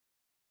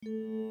சூட்சும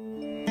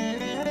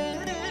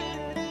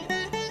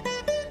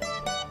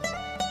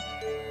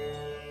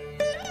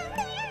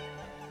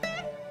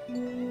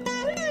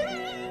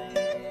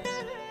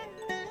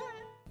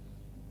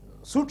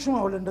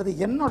அவள்ன்றது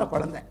என்னோட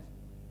குழந்தை.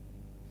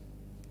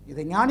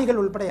 இதை ஞானிகள்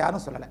உள்பட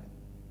யாரும் சொல்லலை.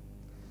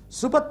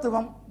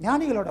 சுபத்துவம்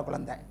ஞானிகளோட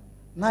குழந்தை.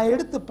 நான்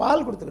எடுத்து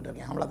பால் கொடுத்துக்கிட்டு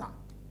இருக்கேன், அவ்வளோதான்.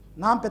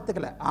 நான்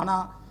பெற்றுக்கல.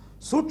 ஆனால்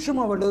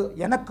சூட்சும அவள்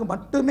எனக்கு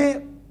மட்டுமே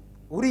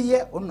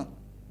உரிய ஒன்று.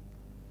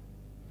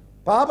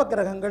 பாப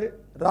கிரகங்கள்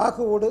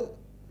ராகுவோடு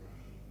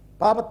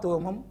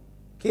பாபத்துவமும்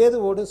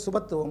கேதுவோடு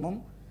சுபத்துவமும்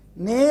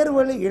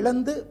நேர்வழி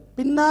இழந்து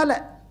பின்னால்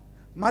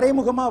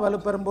மறைமுகமாக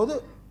வலுப்பெறும்போது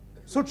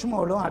சூட்சும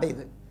அவளும்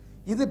அடையுது.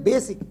 இது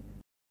பேசிக்.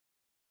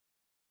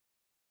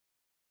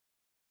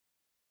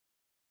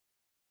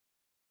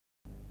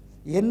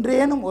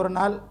 என்றேனும் ஒரு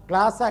நாள்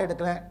கிளாஸாக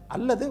எடுக்கிறேன்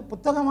அல்லது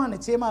புத்தகமாக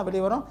நிச்சயமாக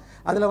வெளிவரும்.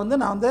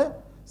 அதில் நான்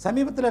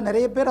சமீபத்தில்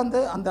நிறைய பேர் அந்த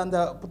அந்த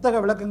புத்தக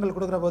விளக்கங்கள்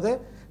கொடுக்குற போது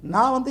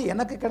நான்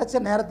எனக்கு கிடைச்ச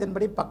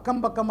நேரத்தின்படி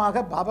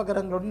பக்கமாக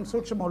பாபகிரகங்களுடன்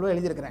சூட்சும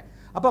எழுதியிருக்கிறேன்.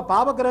 அப்போ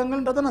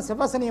பாபகிரகங்கள்ன்றதை நான்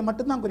செவ்வாசனியை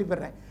மட்டும்தான்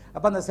குறிப்பிடுறேன்.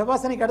 அப்போ அந்த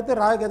செவ்வாசனிக்கு அடுத்து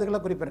ராகு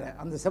கேதுகளை குறிப்பிடுறேன்.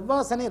 அந்த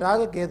செவ்வாசனி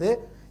ராகு கேது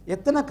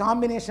எத்தனை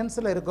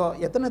காம்பினேஷன்ஸில் இருக்கோ,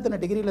 எத்தனை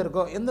டிகிரியில்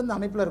இருக்கோ, எந்தெந்த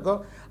அமைப்பில் இருக்கோ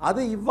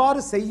அது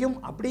இவ்வாறு செய்யும்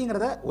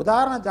அப்படிங்கிறத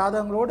உதாரண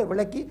ஜாதகங்களோடு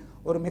விளக்கி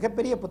ஒரு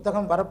மிகப்பெரிய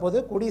புத்தகம் வரப்போது,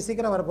 கூடிய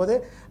சீக்கிரம் வரப்போது.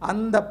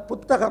 அந்த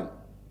புத்தகம்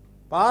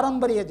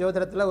பாரம்பரிய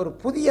ஜோதிடத்தில் ஒரு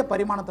புதிய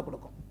பரிமாணத்தை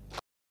கொடுக்கும்.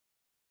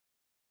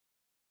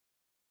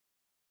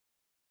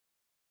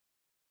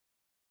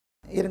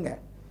 இருங்க,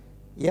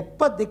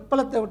 எப்போ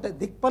திக்பலத்தை விட்டு,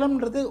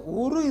 திக்பலம்ன்றது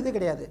ஒரு இது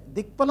கிடையாது.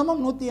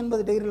 திக்பலமும்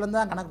 180 டிகிரிலேருந்து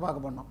தான் கணக்கு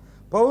பார்க்க பண்ணோம்.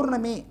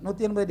 பௌர்ணமி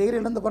 180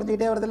 டிகிரிலேருந்து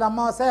குறைஞ்சிக்கிட்டே வருது இல்லை,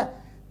 அமாவாசை.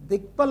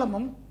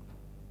 திக்பலமும்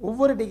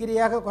ஒவ்வொரு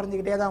டிகிரியாக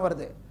குறைஞ்சிக்கிட்டே தான்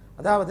வருது.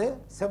 அதாவது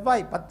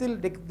செவ்வாய்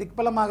 10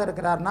 திக்பலமாக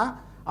இருக்கிறார்னா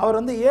அவர்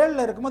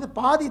 7ல் இருக்கும்போது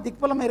பாதி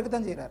திக்பலமாக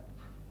இருக்கத்தான் செய்கிறார்.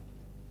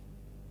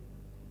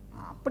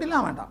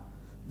 அப்படிலாம் வேண்டாம்.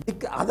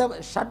 அதை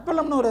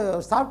ஷட்பலம்னு ஒரு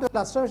சாஃப்ட்வேரில்,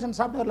 அஸ்ட்ரோவிஷன்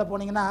சாஃப்ட்வேரில்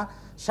போனீங்கன்னா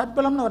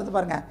ஷட்பலம்னு வருது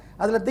பாருங்கள்.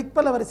 அதில்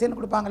திக்பல வரிசைன்னு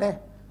கொடுப்பாங்களே.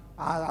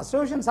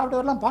 அஸ்ட்ரோவிஷன்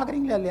சாஃப்ட்வேர்லாம்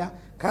பார்க்குறீங்களா இல்லையா?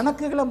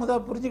 கணக்குகளை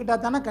புரிஞ்சுக்கிட்டா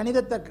தானே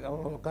கணிதத்தை,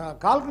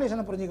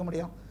 கால்குலேஷனை புரிஞ்சிக்க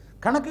முடியும்.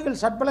 கணக்குகள்,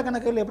 ஷட்பல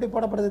கணக்குகள் எப்படி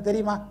போடப்படுது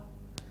தெரியுமா?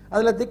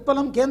 அதில்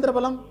திக்பலம்,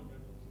 கேந்திரபலம்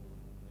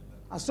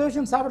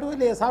அஸ்ட்ரோவிஷன்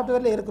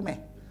சாஃப்ட்வேர்லேயே இருக்குமே.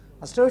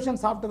 அஸ்ட்ரோவிஷன்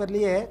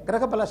சாஃப்ட்வேர்லேயே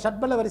கிரகபல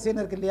ஷட்பல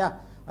வரிசைன்னு இருக்கு இல்லையா?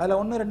 அதில்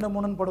 1 2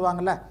 3ன்னு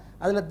போடுவாங்கள்ல.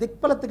 அதில்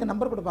திக்பலத்துக்கு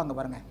நம்பர் கொடுப்பாங்க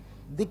பாருங்கள்.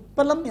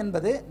 திக்பலம்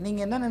என்பது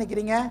நீங்கள் என்ன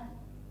நினைக்கிறீங்க?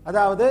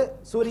 அதாவது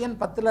சூரியன்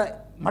 10ல்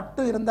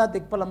மட்டும் இருந்தால்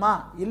திக்பலமா?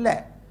 இல்லை,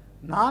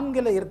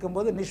 4ல்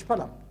இருக்கும்போது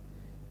நிஷ்பலம்,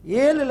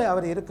 7ல்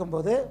அவர்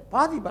இருக்கும்போது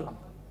பாதி பலம்.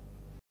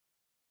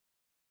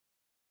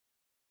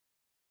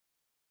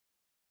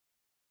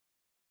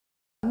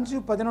 அஞ்சு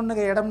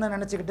 11 இடம்னு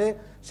நினச்சிக்கிட்டு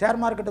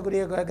ஷேர்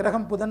மார்க்கெட்டுக்குரிய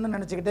கிரகம் புதன்னு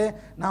நினச்சிக்கிட்டு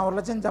நான் 1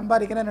 லட்சம்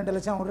சம்பாதிக்கிறேன் 2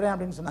 லட்சம் விடுறேன்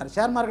அப்படின்னு சொன்னார்.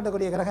 ஷேர்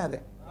மார்க்கெட்டுக்குரிய கிரகம் அது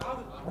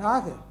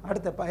ராகு.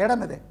 அடுத்த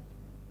இடம் இது.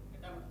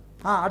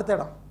 அடுத்த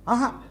இடம்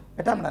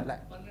 8ஆம் இடம் இல்லை,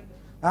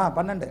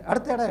 12.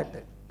 அடுத்த இடம் 8.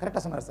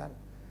 கரெக்டாக சொன்னார் சார்.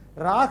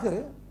 ராகு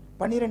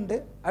 12,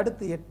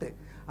 அடுத்து 8.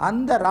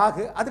 அந்த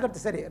ராகு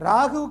அதுக்கடுத்து. சரி,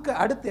 ராகுவுக்கு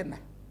அடுத்து என்ன?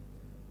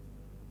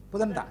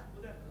 புதன் தான்.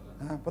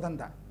 புதன்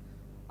தான்.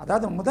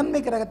 அதாவது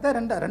முதன்மை கிரகத்தை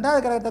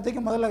ரெண்டாவது கிரகத்தை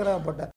தூக்கி முதல்ல கிரகம் போட்டார்.